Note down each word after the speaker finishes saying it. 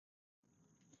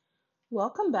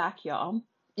Welcome back, y'all.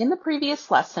 In the previous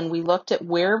lesson, we looked at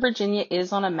where Virginia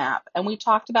is on a map, and we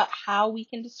talked about how we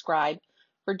can describe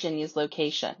Virginia's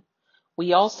location.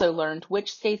 We also learned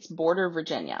which states border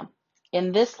Virginia.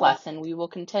 In this lesson, we will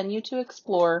continue to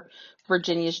explore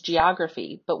Virginia's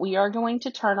geography, but we are going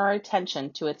to turn our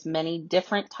attention to its many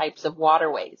different types of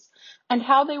waterways and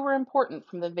how they were important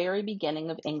from the very beginning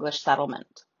of English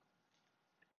settlement.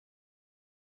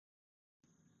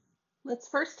 Let's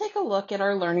first take a look at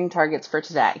our learning targets for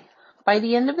today. By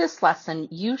the end of this lesson,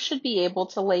 you should be able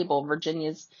to label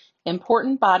Virginia's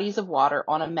important bodies of water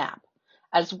on a map,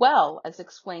 as well as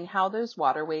explain how those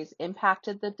waterways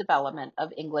impacted the development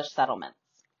of English settlements.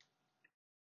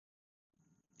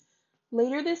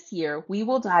 Later this year, we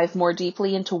will dive more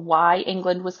deeply into why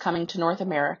England was coming to North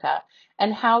America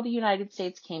and how the United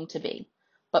States came to be.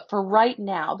 But for right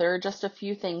now, there are just a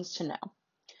few things to know.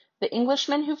 The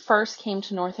Englishmen who first came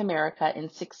to North America in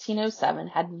 1607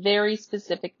 had very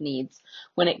specific needs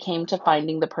when it came to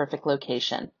finding the perfect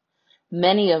location.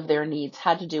 Many of their needs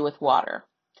had to do with water.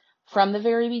 From the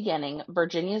very beginning,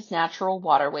 Virginia's natural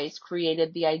waterways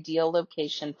created the ideal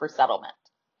location for settlement.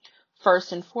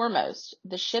 First and foremost,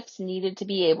 the ships needed to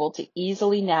be able to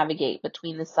easily navigate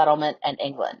between the settlement and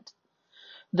England.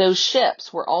 Those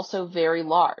ships were also very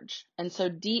large, and so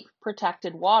deep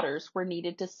protected waters were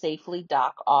needed to safely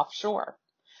dock offshore.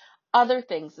 Other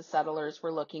things the settlers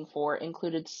were looking for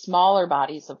included smaller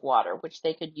bodies of water, which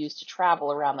they could use to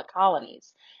travel around the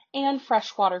colonies, and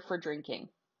fresh water for drinking.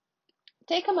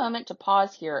 Take a moment to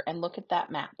pause here and look at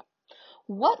that map.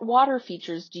 What water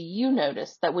features do you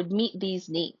notice that would meet these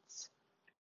needs?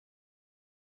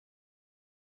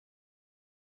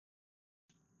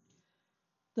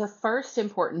 The first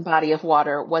important body of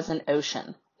water was an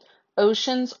ocean.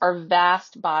 Oceans are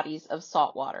vast bodies of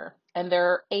salt water, and there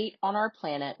are 8 on our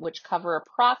planet which cover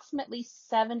approximately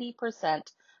 70%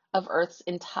 of Earth's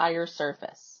entire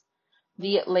surface.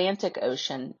 The Atlantic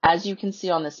Ocean, as you can see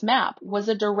on this map, was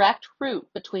a direct route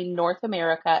between North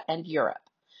America and Europe.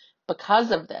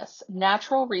 Because of this,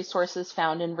 natural resources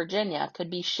found in Virginia could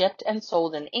be shipped and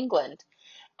sold in England,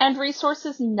 and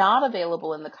resources not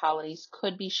available in the colonies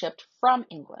could be shipped from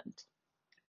England.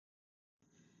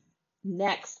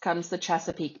 Next comes the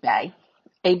Chesapeake Bay.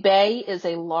 A bay is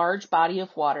a large body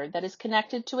of water that is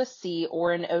connected to a sea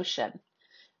or an ocean.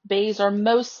 Bays are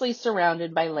mostly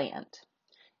surrounded by land.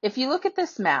 If you look at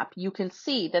this map, you can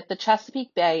see that the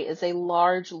Chesapeake Bay is a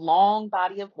large, long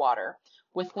body of water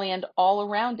with land all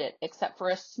around it except for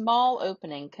a small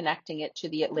opening connecting it to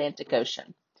the Atlantic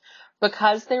Ocean.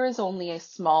 Because there is only a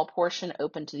small portion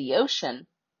open to the ocean,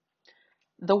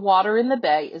 the water in the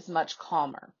bay is much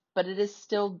calmer, but it is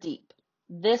still deep.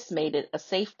 This made it a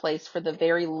safe place for the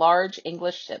very large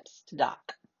English ships to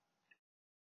dock.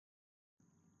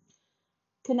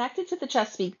 Connected to the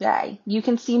Chesapeake Bay, you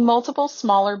can see multiple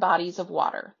smaller bodies of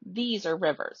water. These are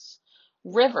rivers.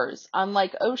 Rivers,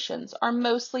 unlike oceans, are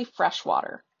mostly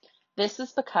freshwater. This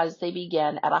is because they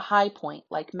begin at a high point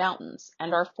like mountains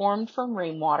and are formed from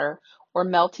rainwater or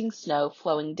melting snow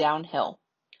flowing downhill.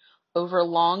 Over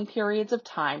long periods of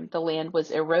time, the land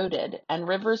was eroded and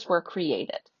rivers were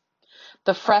created.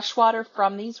 The fresh water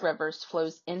from these rivers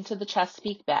flows into the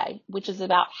Chesapeake Bay, which is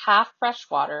about half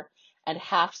freshwater and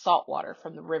half saltwater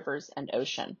from the rivers and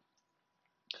ocean.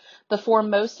 The 4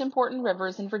 most important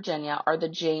rivers in Virginia are the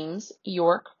James,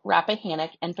 York,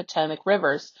 Rappahannock, and Potomac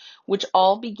rivers, which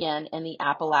all begin in the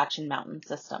Appalachian Mountain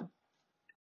system.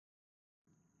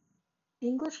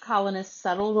 English colonists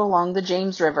settled along the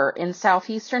James River in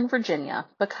southeastern Virginia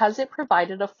because it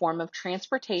provided a form of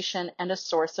transportation and a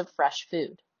source of fresh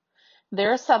food.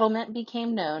 Their settlement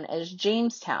became known as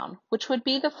Jamestown, which would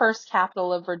be the first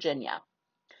capital of Virginia.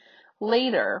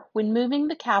 Later, when moving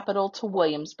the capital to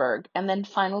Williamsburg and then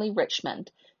finally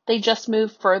Richmond, they just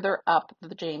moved further up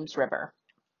the James River.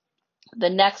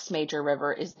 The next major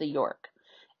river is the York.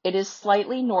 It is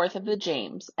slightly north of the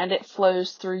James, and it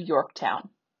flows through Yorktown.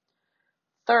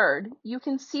 Third, you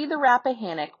can see the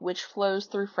Rappahannock, which flows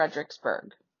through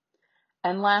Fredericksburg.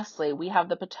 And lastly, we have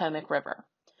the Potomac River.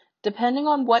 Depending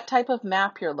on what type of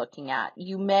map you're looking at,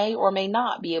 you may or may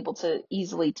not be able to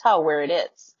easily tell where it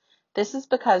is. This is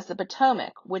because the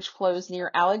Potomac, which flows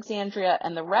near Alexandria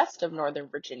and the rest of Northern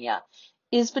Virginia,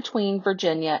 is between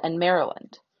Virginia and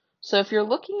Maryland. So if you're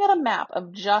looking at a map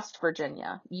of just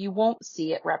Virginia, you won't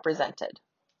see it represented.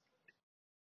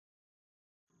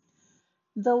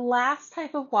 The last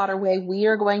type of waterway we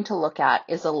are going to look at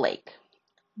is a lake.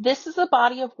 This is a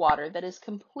body of water that is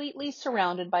completely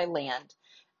surrounded by land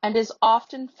and is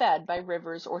often fed by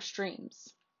rivers or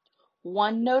streams.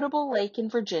 One notable lake in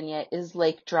Virginia is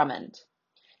Lake Drummond.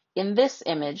 In this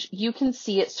image, you can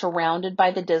see it surrounded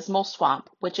by the Dismal Swamp,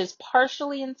 which is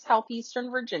partially in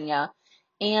southeastern Virginia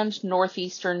and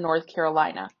northeastern North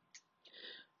Carolina.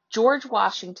 George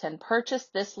Washington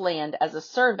purchased this land as a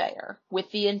surveyor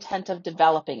with the intent of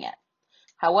developing it.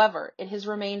 However, it has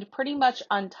remained pretty much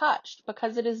untouched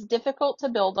because it is difficult to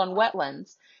build on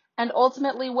wetlands, and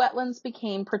ultimately wetlands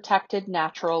became protected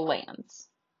natural lands.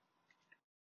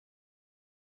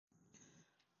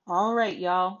 All right,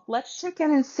 y'all, let's check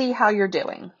in and see how you're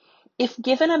doing. If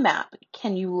given a map,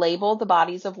 can you label the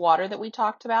bodies of water that we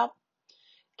talked about?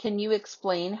 Can you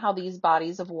explain how these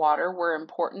bodies of water were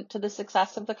important to the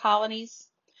success of the colonies?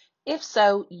 If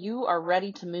so, you are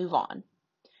ready to move on.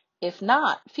 If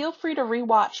not, feel free to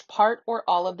rewatch part or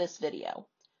all of this video.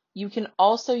 You can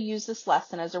also use this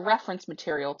lesson as a reference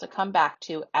material to come back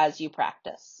to as you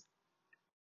practice.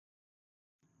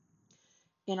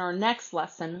 In our next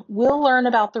lesson, we'll learn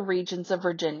about the regions of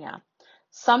Virginia.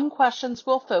 Some questions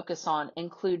we'll focus on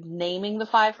include naming the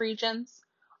 5 regions,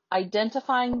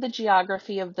 identifying the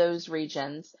geography of those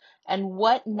regions, and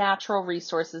what natural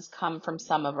resources come from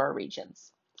some of our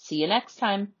regions. See you next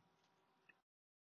time.